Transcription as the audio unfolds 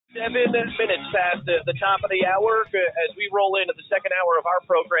7 minutes past the top of the hour as we roll into the second hour of our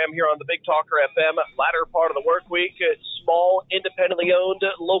program here on the Big Talker FM. Latter part of the work week. Small, independently owned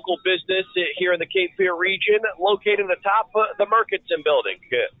local business here in the Cape Fear region, located atop the Murchison building.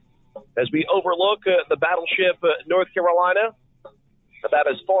 As we overlook the battleship North Carolina, about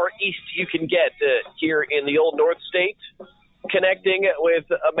as far east you can get here in the old North State, connecting with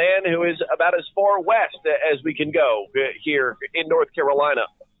a man who is about as far west as we can go here in North Carolina.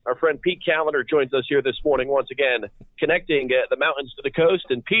 Our friend Pete Callender joins us here this morning once again, connecting the mountains to the coast.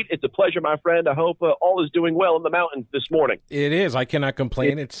 And Pete, it's a pleasure, my friend. I hope all is doing well in the mountains this morning. It is. I cannot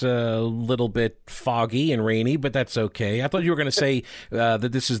complain. It's a little bit foggy and rainy, but that's okay. I thought you were going to say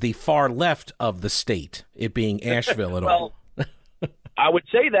that this is the far left of the state, it being Asheville at all. I would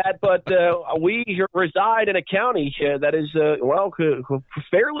say that, but we reside in a county that is,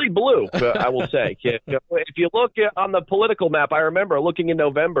 fairly blue, I will say. If you look on the political map, I remember looking in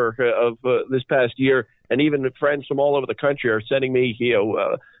November of this past year, and even friends from all over the country are sending me,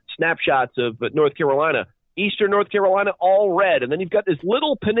 snapshots of North Carolina. Eastern North Carolina, all red. And then you've got this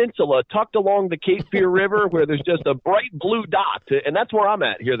little peninsula tucked along the Cape Fear River where there's just a bright blue dot. And that's where I'm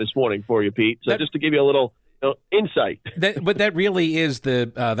at here this morning for you, Pete. So just to give you a little insight. But that really is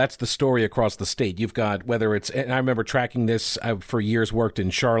that's the story across the state. You've got, whether it's, and I remember tracking this, I for years worked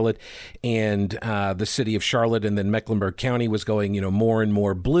in Charlotte, and the city of Charlotte and then Mecklenburg County was going, more and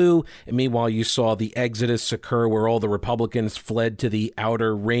more blue. And meanwhile, you saw the exodus occur where all the Republicans fled to the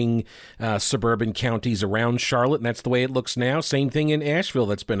outer ring suburban counties around Charlotte. And that's the way it looks now. Same thing in Asheville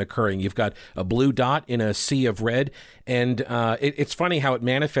that's been occurring. You've got a blue dot in a sea of red. And it's funny how it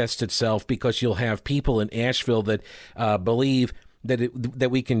manifests itself, because you'll have people in Asheville that believe that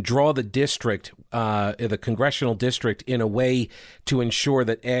we can draw the district, the congressional district, in a way to ensure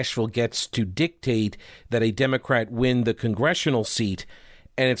that Asheville gets to dictate that a Democrat win the congressional seat.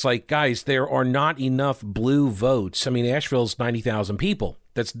 And it's like, guys, there are not enough blue votes. I mean, Asheville's 90,000 people.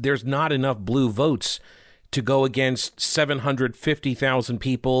 There's not enough blue votes to go against 750,000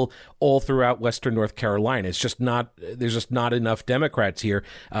 people all throughout Western North Carolina. It's just not, there's just not enough Democrats here,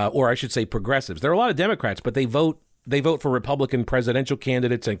 or I should say progressives. There are a lot of Democrats, but they vote for Republican presidential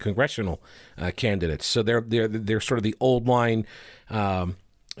candidates and congressional candidates. So they're sort of the old line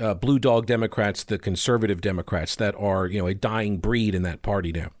blue dog Democrats, the conservative Democrats that are, a dying breed in that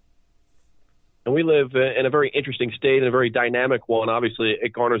party now. And we live in a very interesting state and a very dynamic one. Obviously,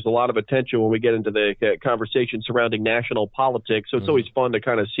 it garners a lot of attention when we get into the conversation surrounding national politics. So it's always fun to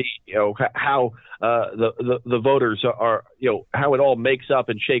kind of see, how the voters are, how it all makes up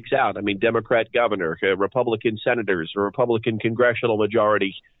and shakes out. I mean, Democrat governor, Republican senators, a Republican congressional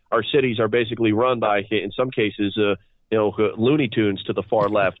majority. Our cities are basically run by, in some cases, Looney Tunes to the far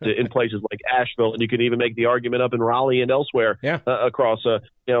left in places like Asheville, and you can even make the argument up in Raleigh and elsewhere across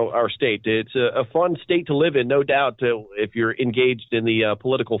our state. It's a fun state to live in, no doubt, if you're engaged in the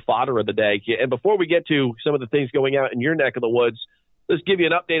political fodder of the day. And before we get to some of the things going out in your neck of the woods, let's give you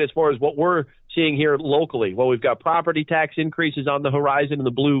an update as far as what we're seeing here locally. Well, we've got property tax increases on the horizon in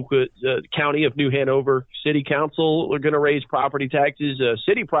the blue county of New Hanover. City Council are going to raise property taxes.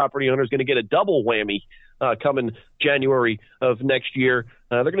 City property owners going to get a double whammy coming January of next year.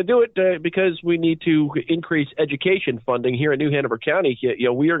 They're going to do it because we need to increase education funding here in New Hanover County.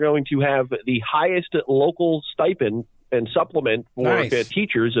 We are going to have the highest local stipend and supplement for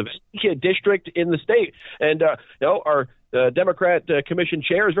teachers of any district in the state. And, our Democrat commission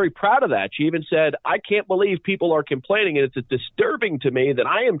chair is very proud of that. She even said, I can't believe people are complaining, and it's disturbing to me that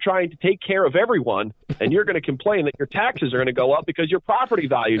I am trying to take care of everyone, and you're going to complain that your taxes are going to go up because your property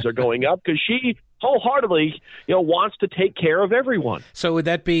values are going up, because she wholeheartedly, wants to take care of everyone. So would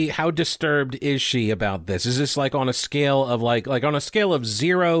that be, how disturbed is she about this? Is this like on a scale of like on a scale of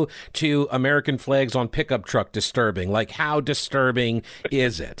 0 to American flags on pickup truck disturbing? Like, how disturbing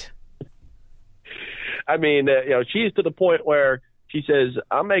is it? I mean, she's to the point where she says,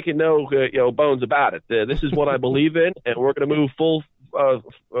 I'm making no bones about it. This is what I believe in, and we're going to move full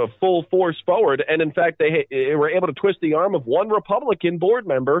force forward. And in fact, they were able to twist the arm of one Republican board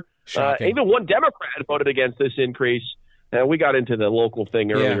member. Even one Democrat voted against this increase. We got into the local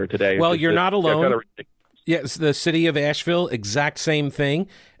thing earlier today. Well, you're not alone. Yes, the city of Asheville, exact same thing,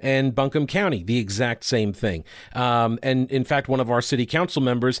 and Buncombe County, the exact same thing. And in fact, one of our city council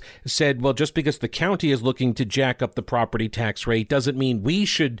members said, well, just because the county is looking to jack up the property tax rate doesn't mean we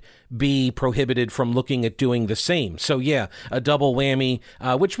should be prohibited from looking at doing the same. So yeah, a double whammy,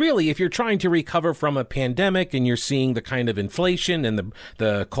 which really, if you're trying to recover from a pandemic and you're seeing the kind of inflation and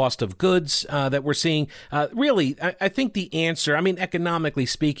the cost of goods that we're seeing, really, I think the answer, I mean, economically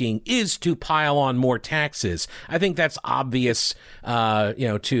speaking, is to pile on more taxes. I think that's obvious,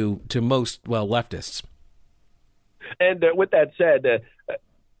 to most, leftists. And with that said,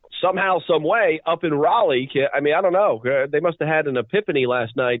 somehow, some way, up in Raleigh, I mean, I don't know. They must have had an epiphany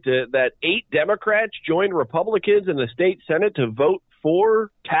last night that 8 Democrats joined Republicans in the state Senate to vote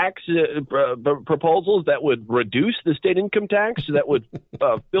for tax proposals that would reduce the state income tax, that would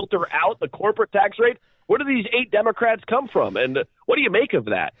filter out the corporate tax rate. Where do these 8 Democrats come from, and what do you make of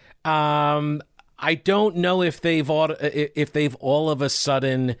that? I don't know if they've all of a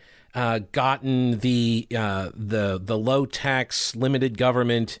sudden gotten the low tax, limited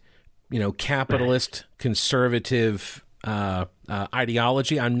government, capitalist, conservative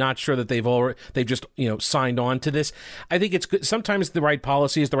ideology. I'm not sure that they've just signed on to this. I think it's good. Sometimes the right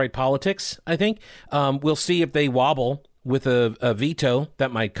policy is the right politics. I think we'll see if they wobble with a veto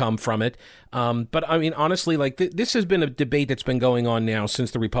that might come from it. But I mean, honestly, this has been a debate that's been going on now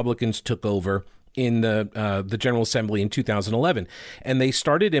since the Republicans took over in the General Assembly in 2011, and they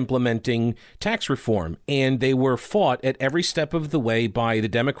started implementing tax reform, and they were fought at every step of the way by the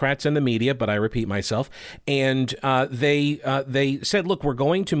Democrats and the media, but I repeat myself, and they said, look, we're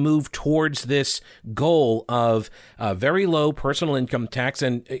going to move towards this goal of very low personal income tax,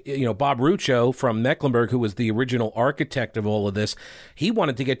 and Bob Rucho from Mecklenburg, who was the original architect of all of this, he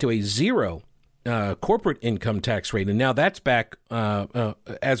wanted to get to a zero corporate income tax rate, and now that's back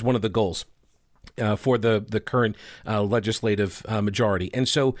as one of the goals for the current legislative majority. And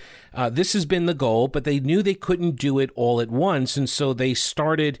so this has been the goal, but they knew they couldn't do it all at once, and so they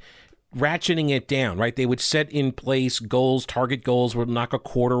started ratcheting it down, right? They would set in place goals, target goals, we'll knock a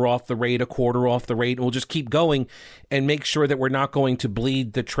quarter off the rate, and we'll just keep going and make sure that we're not going to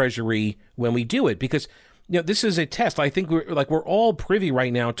bleed the Treasury when we do it. Because, this is a test. I think we're all privy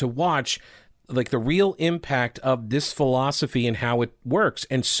right now to watch the real impact of this philosophy and how it works.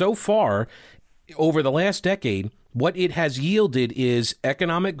 And so far, over the last decade, what it has yielded is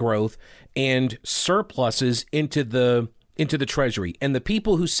economic growth and surpluses into the Treasury. And the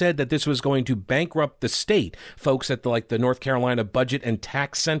people who said that this was going to bankrupt the state, folks at the North Carolina Budget and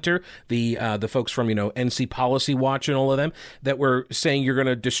Tax Center, the folks from NC Policy Watch and all of them that were saying you're going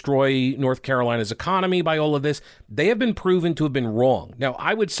to destroy North Carolina's economy by all of this, they have been proven to have been wrong. Now,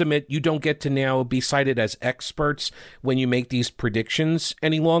 I would submit you don't get to now be cited as experts when you make these predictions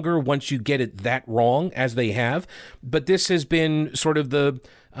any longer once you get it that wrong as they have. But this has been sort of the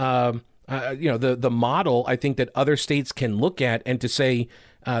model, I think, that other states can look at and to say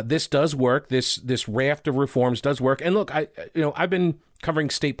this does work. This raft of reforms does work. And look, I've been covering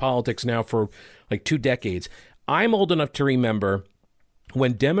state politics now for 2 decades. I'm old enough to remember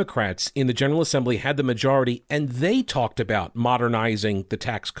when Democrats in the General Assembly had the majority and they talked about modernizing the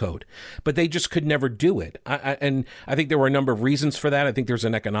tax code, but they just could never do it. And I think there were a number of reasons for that. I think there's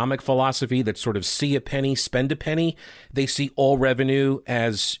an economic philosophy that sort of see a penny, spend a penny. They see all revenue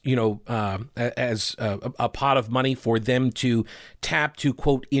as, as a pot of money for them to tap to,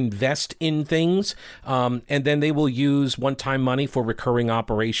 quote, invest in things. And then they will use one-time money for recurring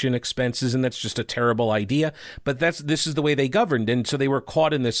operation expenses. And that's just a terrible idea. But this is the way they governed. And so they were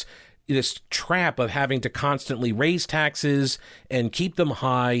caught in this trap of having to constantly raise taxes and keep them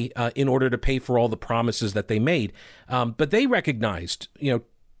high in order to pay for all the promises that they made. But they recognized,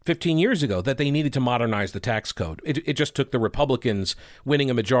 15 years ago that they needed to modernize the tax code. It just took the Republicans winning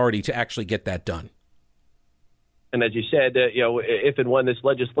a majority to actually get that done. And as you said, if and when this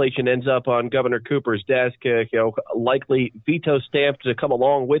legislation ends up on Governor Cooper's desk, likely veto stamped to come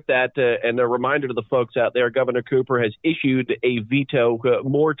along with that. And a reminder to the folks out there, Governor Cooper has issued a veto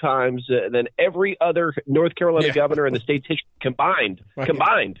more times than every other North Carolina governor in the state's history combined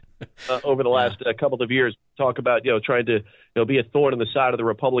over the last couple of years. Talk about, trying to be a thorn in the side of the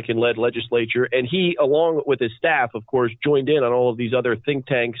Republican-led legislature. And he, along with his staff, of course, joined in on all of these other think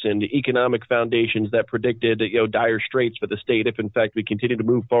tanks and economic foundations that predicted, dire straits for the state if, in fact, we continue to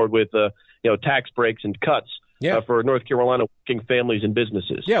move forward with, tax breaks and cuts. For North Carolina working families and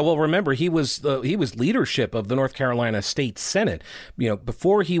businesses. Yeah, well, remember, he was leadership of the North Carolina State Senate.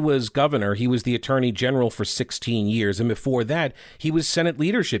 Before he was governor, he was the attorney general for 16 years. And before that, he was Senate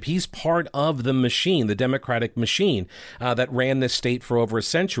leadership. He's part of the machine, the Democratic machine that ran this state for over a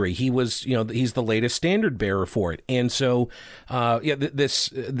century. He was, he's the latest standard bearer for it. And so,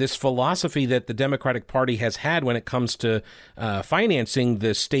 this philosophy that the Democratic Party has had when it comes to financing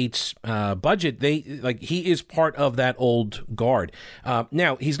the state's budget, he is part of that old guard.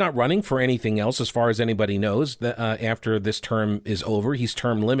 Now, he's not running for anything else as far as anybody knows. After this term is over, he's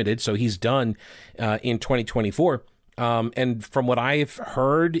term limited, so he's done in 2024. And from what I've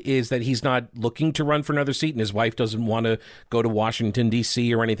heard is that he's not looking to run for another seat, and his wife doesn't want to go to Washington,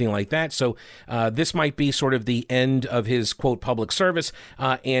 D.C. or anything like that. So this might be sort of the end of his, quote, public service,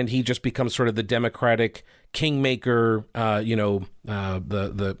 and he just becomes sort of the Democratic kingmaker, I don't want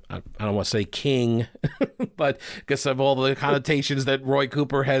to say king, but because of all the connotations that Roy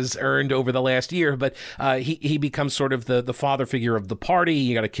Cooper has earned over the last year, but he becomes sort of the father figure of the party.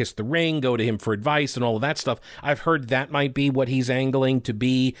 You got to kiss the ring, go to him for advice and all of that stuff. I've heard that might be what he's angling to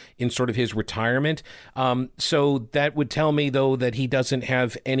be in sort of his retirement. So that would tell me, though, that he doesn't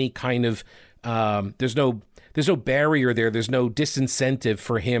have any kind of, there's no barrier there. There's no disincentive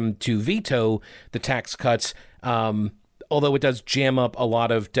for him to veto the tax cuts, although it does jam up a lot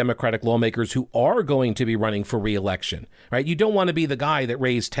of Democratic lawmakers who are going to be running for re-election, right? You don't want to be the guy that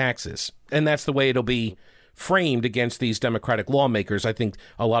raised taxes, and that's the way it'll be framed against these Democratic lawmakers. I think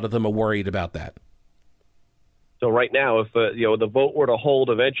a lot of them are worried about that. So right now, if the vote were to hold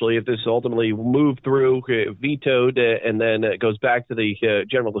eventually, if this ultimately moved through, vetoed, and then it goes back to the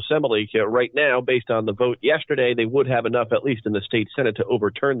General Assembly, right now, based on the vote yesterday, they would have enough, at least in the state Senate, to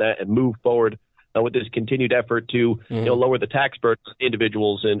overturn that and move forward with this continued effort to lower the tax burden on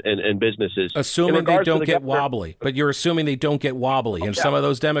individuals and businesses. Assuming they don't get wobbly. But you're assuming they don't get wobbly. And some of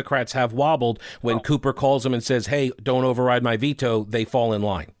those Democrats have wobbled when Cooper calls them and says, hey, don't override my veto. They fall in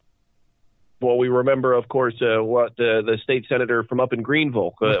line. Well, we remember, of course, what the state senator from up in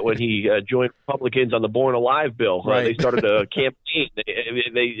Greenville, when he joined Republicans on the Born Alive bill. Right. They started a campaign.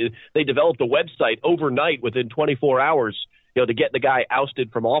 They developed a website overnight within 24 hours, to get the guy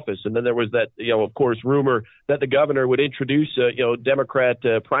ousted from office. And then there was that, of course, rumor that the governor would introduce, Democrat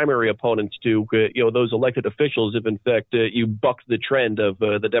primary opponents to, those elected officials if, in fact, you bucked the trend of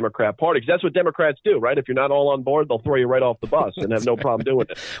the Democrat Party. Because that's what Democrats do, right? If you're not all on board, they'll throw you right off the bus and have no problem doing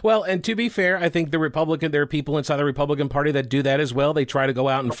it. Well, and to be fair, I think there are people inside the Republican Party that do that as well. They try to go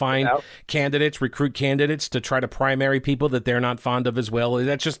out and find candidates, recruit candidates to try to primary people that they're not fond of as well.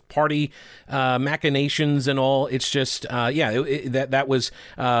 That's just party machinations and all. It's just, that was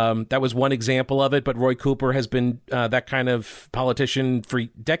one example of it. But Roy Cooper has been that kind of politician for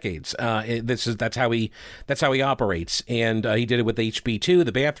decades. That's how he operates, and he did it with HB2,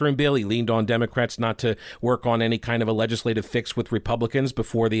 the bathroom bill. He leaned on Democrats not to work on any kind of a legislative fix with Republicans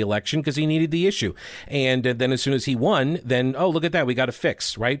before the election because he needed the issue. And then as soon as he won, then look at that, we got a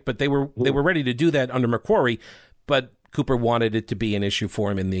fix, right? But they were ready to do that under McCrory, but Cooper wanted it to be an issue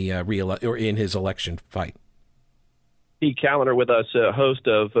for him in the in his election fight. Pete Callender with us, host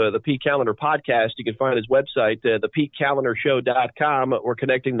of the Pete Callender podcast. You can find his website, thepetecalendershow.com. We're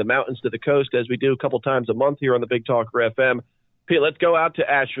connecting the mountains to the coast as we do a couple times a month here on the Big Talker FM. Pete, let's go out to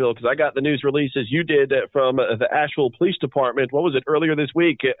Asheville because I got the news release as you did from the Asheville Police Department. What was it, earlier this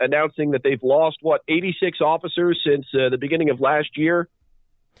week, announcing that they've lost, 86 officers since the beginning of last year.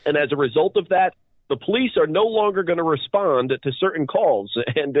 And as a result of that, the police are no longer going to respond to certain calls.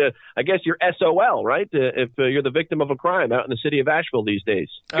 And I guess you're SOL, right? If you're the victim of a crime out in the city of Asheville these days.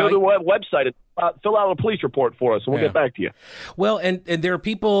 Go to the website and fill out a police report for us, and we'll get back to you. Well, and there are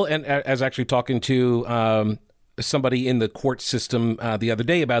people, and I was actually talking to somebody in the court system the other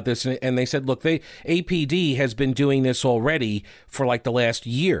day about this, and they said, look, APD has been doing this already for like the last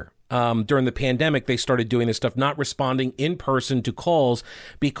year. During the pandemic, they started doing this stuff, not responding in person to calls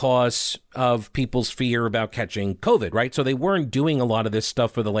because of people's fear about catching COVID, right? So they weren't doing a lot of this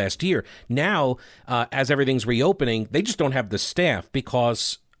stuff for the last year. Now, as everything's reopening, they just don't have the staff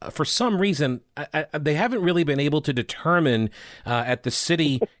because for some reason, they haven't really been able to determine at the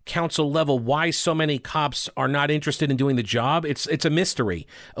city council level why so many cops are not interested in doing the job. It's a mystery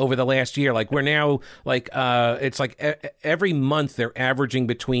over the last year. Like we're now it's like every month they're averaging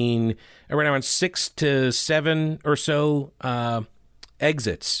between around 6 to 7 or so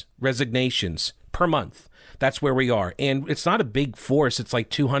exits, resignations per month. That's where we are. And it's not a big force. It's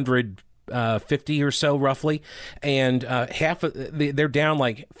like 250 or so roughly, and they're down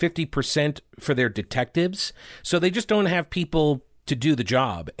like 50% for their detectives, so they just don't have people to do the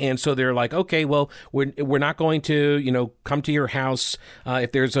job. And so they're like, okay, well, we're not going to come to your house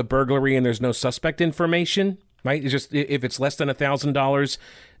if there's a burglary and there's no suspect information, right? It's just if it's less than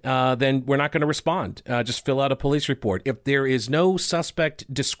 $1,000, then we're not going to respond. Just fill out a police report. If there is no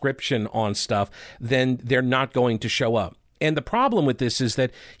suspect description on stuff, then they're not going to show up. And the problem with this is that,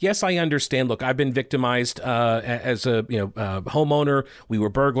 yes, I understand. Look, I've been victimized as a homeowner. We were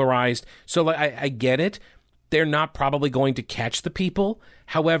burglarized. So I get it. they're not probably going to catch the people.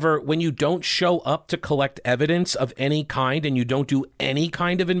 However, when you don't show up to collect evidence of any kind and you don't do any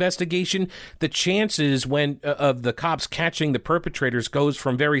kind of investigation, the chances of the cops catching the perpetrators goes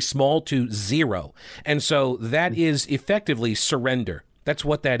from very small to zero. And so that is effectively surrender. That's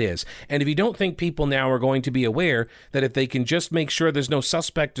what that is. And if you don't think people now are going to be aware that if they can just make sure there's no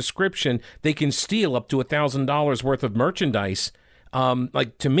suspect description, they can steal up to $1,000 worth of merchandise,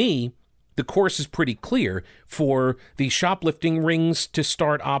 to me, the course is pretty clear for the shoplifting rings to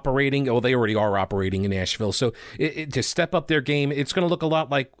start operating. Oh, they already are operating in Nashville. So to step up their game, it's going to look a lot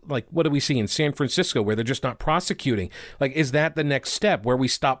like what do we see in San Francisco, where they're just not prosecuting? Like, is that the next step where we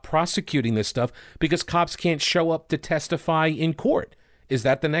stop prosecuting this stuff because cops can't show up to testify in court? Is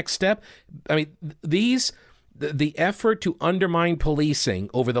that the next step? I mean, the effort to undermine policing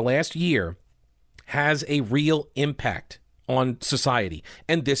over the last year has a real impact on society.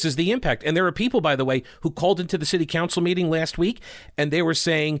 And this is the impact. And there are people, by the way, who called into the city council meeting last week, and they were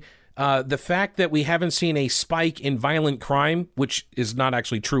saying the fact that we haven't seen a spike in violent crime, which is not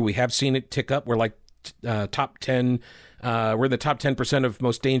actually true. We have seen it tick up. We're like top 10. We're in the top 10% of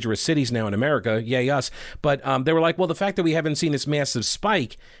most dangerous cities now in America. Yay, us. But they were like, well, the fact that we haven't seen this massive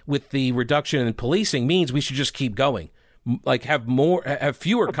spike with the reduction in policing means we should just keep going. Like have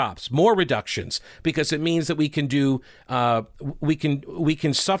fewer cops, more reductions, because it means that we can do we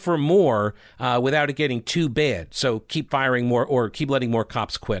can suffer more without it getting too bad. So keep firing more, or keep letting more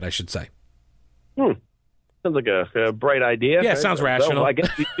cops quit, I should say. Sounds like a bright idea. Yeah, sounds rational. So I guess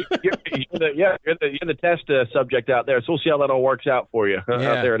you're the test subject out there. So we'll see how that all works out for you out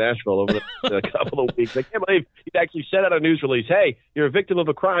there in Asheville over the couple of weeks. I can't believe you actually sent out a news release. Hey, you're a victim of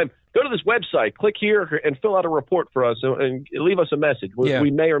a crime. Go to this website, click here, and fill out a report for us, and leave us a message.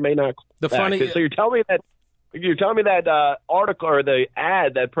 We may or may not. So you're telling me that article or the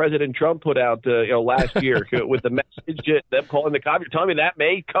ad that President Trump put out last year with the message them calling the cop, you're telling me that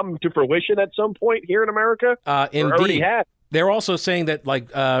may come to fruition at some point here in America? Indeed. Already had. They're also saying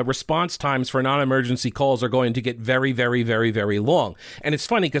that response times for non-emergency calls are going to get very, very, very, very long. And it's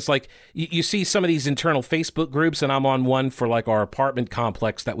funny because you see some of these internal Facebook groups, and I'm on one for our apartment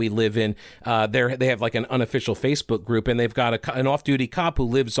complex that we live in. They have an unofficial Facebook group, and they've got an off-duty cop who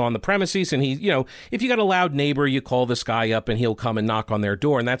lives on the premises. And he, if you got a loud neighbor, you call this guy up and he'll come and knock on their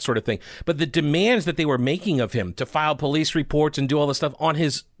door and that sort of thing. But the demands that they were making of him to file police reports and do all this stuff in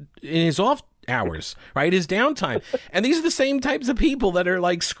his off hours, right? His downtime. And these are the same types of people that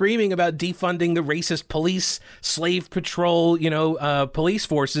are screaming about defunding the racist police, slave patrol, police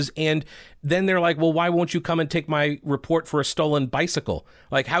forces. And then they're like, well, why won't you come and take my report for a stolen bicycle?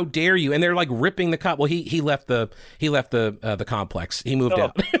 How dare you? And they're ripping the cop. Well, he left the complex. He moved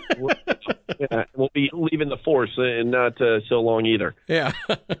out. Yeah, we'll be leaving the force in not so long either. Yeah.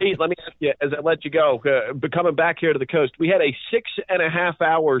 Pete, let me ask you, as I let you go, coming back here to the coast, we had a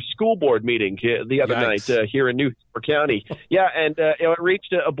 6.5-hour school board meeting the other night here in Newport County. Yeah, and it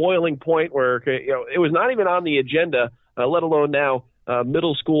reached a boiling point where it was not even on the agenda, let alone now.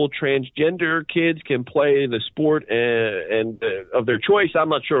 Middle school transgender kids can play the sport and of their choice. I'm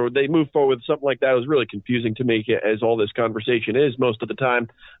not sure. They moved forward with something like that. It was really confusing to me, as all this conversation is most of the time.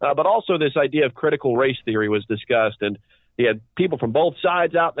 But also this idea of critical race theory was discussed, and you had people from both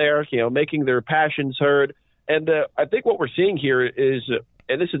sides out there, making their passions heard. And I think what we're seeing here is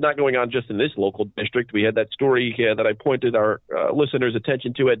and this is not going on just in this local district. We had that story that I pointed our listeners'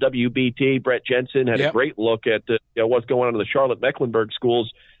 attention to at WBT. Brett Jensen had a great look at what's going on in the Charlotte-Mecklenburg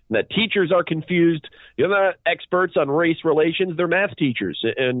schools, and that teachers are confused. They're not experts on race relations. They're math teachers,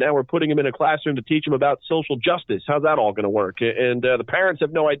 and now we're putting them in a classroom to teach them about social justice. How's that all going to work? And the parents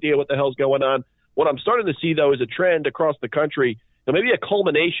have no idea what the hell's going on. What I'm starting to see, though, is a trend across the country, and maybe a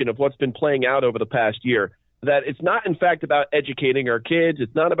culmination of what's been playing out over the past year, that it's not, in fact, about educating our kids.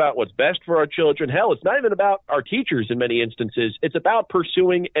 It's not about what's best for our children. Hell, it's not even about our teachers in many instances. It's about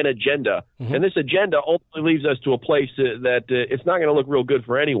pursuing an agenda. Mm-hmm. And this agenda ultimately leads us to a place that it's not going to look real good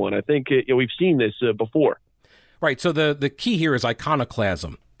for anyone. I think we've seen this before. Right. So the key here is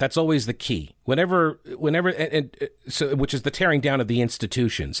iconoclasm. That's always the key. Whenever, which is the tearing down of the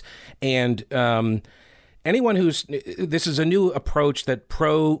institutions. And anyone this is a new approach that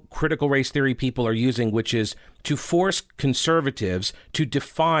pro-critical race theory people are using, which is to force conservatives to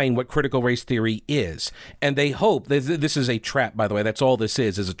define what critical race theory is. And they hope, this is a trap, by the way, that's all this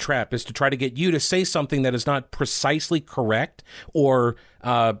is a trap, is to try to get you to say something that is not precisely correct or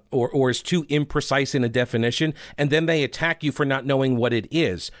is too imprecise in a definition, and then they attack you for not knowing what it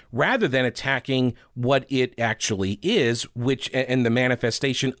is, rather than attacking what it actually is, which and the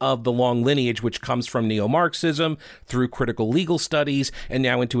manifestation of the long lineage which comes from neo neo-Marxism, through critical legal studies, and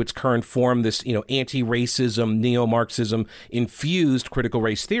now into its current form, this, anti-racism, neo-Marxism infused critical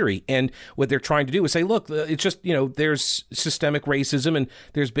race theory. And what they're trying to do is say, look, it's just, there's systemic racism, and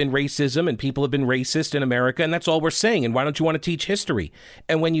there's been racism, and people have been racist in America, and that's all we're saying. And why don't you want to teach history?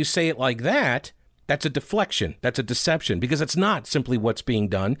 And when you say it like that, that's a deflection. That's a deception, because it's not simply what's being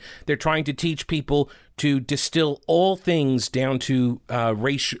done. They're trying to teach people to distill all things down to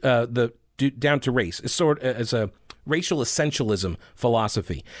race, down to race, as a racial essentialism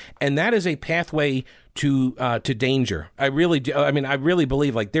philosophy, and that is a pathway to danger. I really do. I mean, I really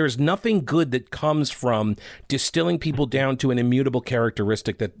believe there is nothing good that comes from distilling people down to an immutable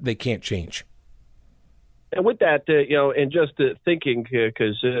characteristic that they can't change. And with that, and just thinking,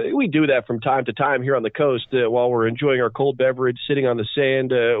 because we do that from time to time here on the coast while we're enjoying our cold beverage, sitting on the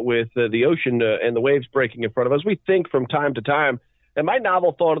sand with the ocean and the waves breaking in front of us, we think from time to time. And my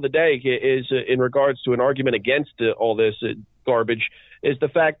novel thought of the day is in regards to an argument against all this garbage, is the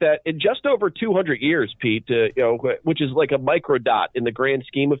fact that in just over 200 years, Pete, which is like a micro dot in the grand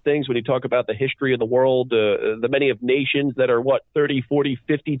scheme of things, when you talk about the history of the world, the many of nations that are, 30, 40,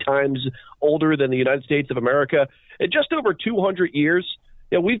 50 times older than the United States of America, in just over 200 years,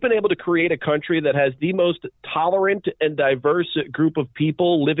 we've been able to create a country that has the most tolerant and diverse group of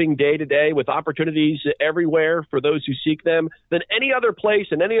people living day to day with opportunities everywhere for those who seek them than any other place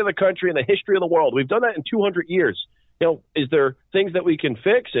in any other country in the history of the world. We've done that in 200 years. Is there things that we can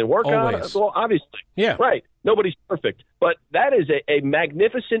fix and work on? Well, obviously. Yeah. Right. Nobody's perfect. But that is a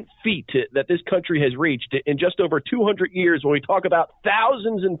magnificent feat that this country has reached in just over 200 years when we talk about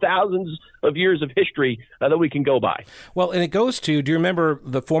thousands and thousands of years of history that we can go by. Well, and it goes to, do you remember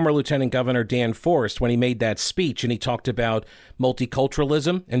the former Lieutenant Governor Dan Forest when he made that speech and he talked about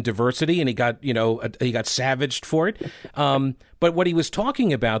multiculturalism and diversity, and he got savaged for it? But what he was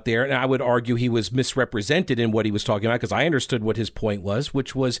talking about there, and I would argue he was misrepresented in what he was talking about, because I understood what his point was,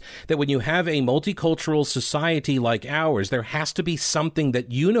 which was that when you have a multicultural society like ours, there has to be something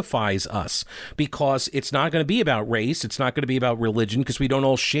that unifies us, because it's not going to be about race. It's not going to be about religion, because we don't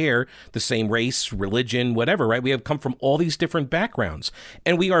all share the same race, religion, whatever, right? We have come from all these different backgrounds,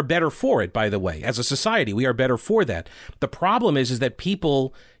 and we are better for it, by the way. As a society, we are better for that. The problem is that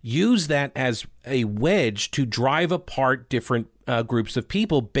people use that as a wedge to drive apart different groups of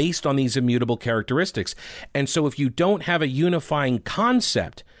people based on these immutable characteristics. And so if you don't have a unifying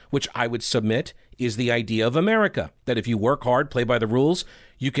concept, which I would submit is the idea of America, that if you work hard, play by the rules,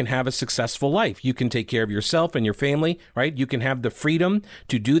 you can have a successful life. You can take care of yourself and your family, right? You can have the freedom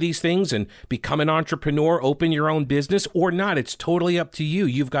to do these things and become an entrepreneur, open your own business or not. It's totally up to you.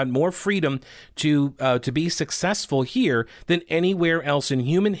 You've got more freedom to be successful here than anywhere else in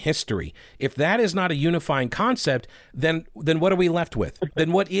human history. If that is not a unifying concept, then what are we left with?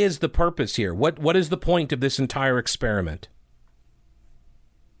 Then what is the purpose here? What is the point of this entire experiment?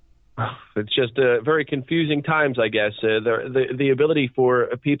 It's just very confusing times, I guess. The ability for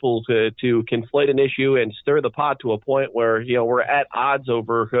people to conflate an issue and stir the pot to a point where we're at odds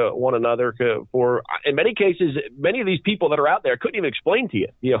over one another. For in many cases, many of these people that are out there couldn't even explain to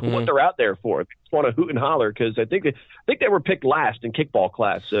you, what they're out there for. They just want to hoot and holler because I think they were picked last in kickball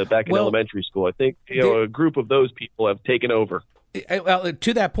class back in elementary school. I think a group of those people have taken over. Well,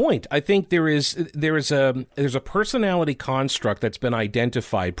 to that point, I think there's a personality construct that's been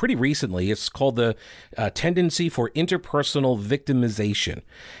identified pretty recently. It's called the tendency for interpersonal victimization,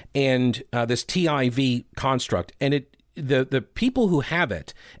 and this TIV construct. And the people who have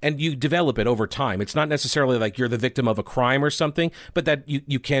it, and you develop it over time. It's not necessarily like you're the victim of a crime or something, but that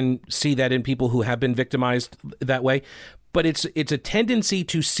you can see that in people who have been victimized that way. But it's a tendency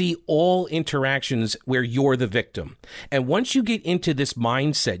to see all interactions where you're the victim. And once you get into this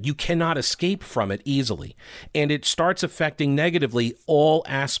mindset, you cannot escape from it easily. And it starts affecting negatively all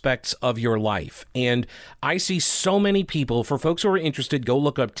aspects of your life. And I see so many people, for folks who are interested, go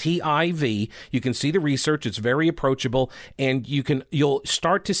look up TIV. You can see the research. It's very approachable. And you'll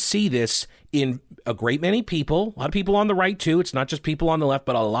start to see this in a great many people, a lot of people on the right too. It's not just people on the left,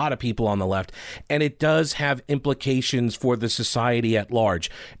 but a lot of people on the left. And it does have implications for the society at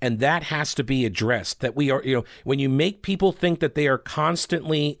large. And that has to be addressed, that we are, when you make people think that they are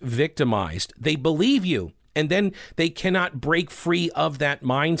constantly victimized, they believe you. And then they cannot break free of that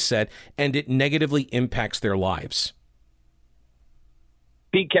mindset, and it negatively impacts their lives.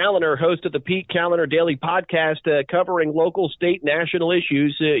 Pete Kaliner, host of the Pete Kaliner Daily Podcast, covering local, state, national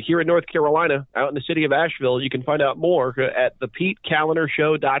issues here in North Carolina, out in the city of Asheville. You can find out more at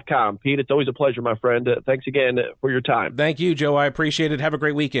thePeteKalinershow.com. Pete, it's always a pleasure, my friend. Thanks again for your time. Thank you, Joe. I appreciate it. Have a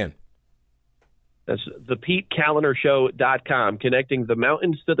great weekend. That's thePeteCallenderShow.com, connecting the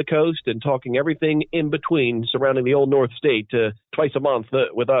mountains to the coast and talking everything in between surrounding the Old North State twice a month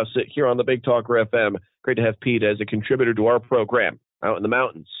with us here on the Big Talker FM. Great to have Pete as a contributor to our program out in the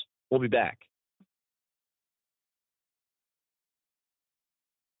mountains. We'll be back.